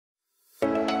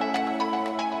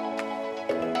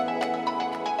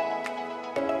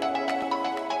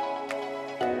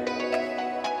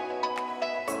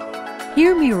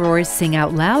Hear Me Roar's Sing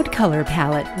Out Loud color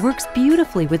palette works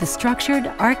beautifully with a structured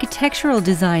architectural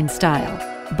design style.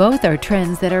 Both are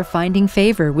trends that are finding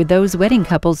favor with those wedding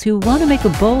couples who want to make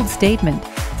a bold statement,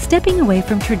 stepping away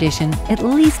from tradition at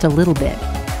least a little bit.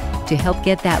 To help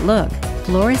get that look,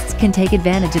 florists can take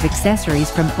advantage of accessories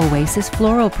from Oasis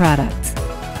floral products.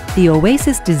 The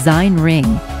Oasis Design Ring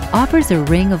offers a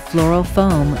ring of floral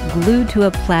foam glued to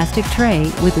a plastic tray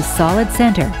with a solid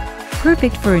center,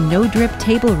 perfect for a no-drip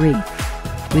table wreath.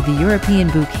 With the European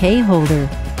bouquet holder,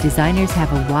 designers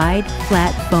have a wide,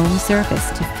 flat foam surface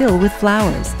to fill with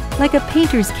flowers, like a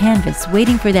painter's canvas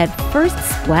waiting for that first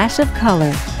splash of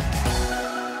color.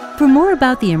 For more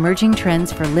about the emerging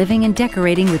trends for living and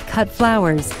decorating with cut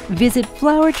flowers, visit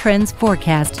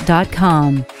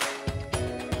flowertrendsforecast.com.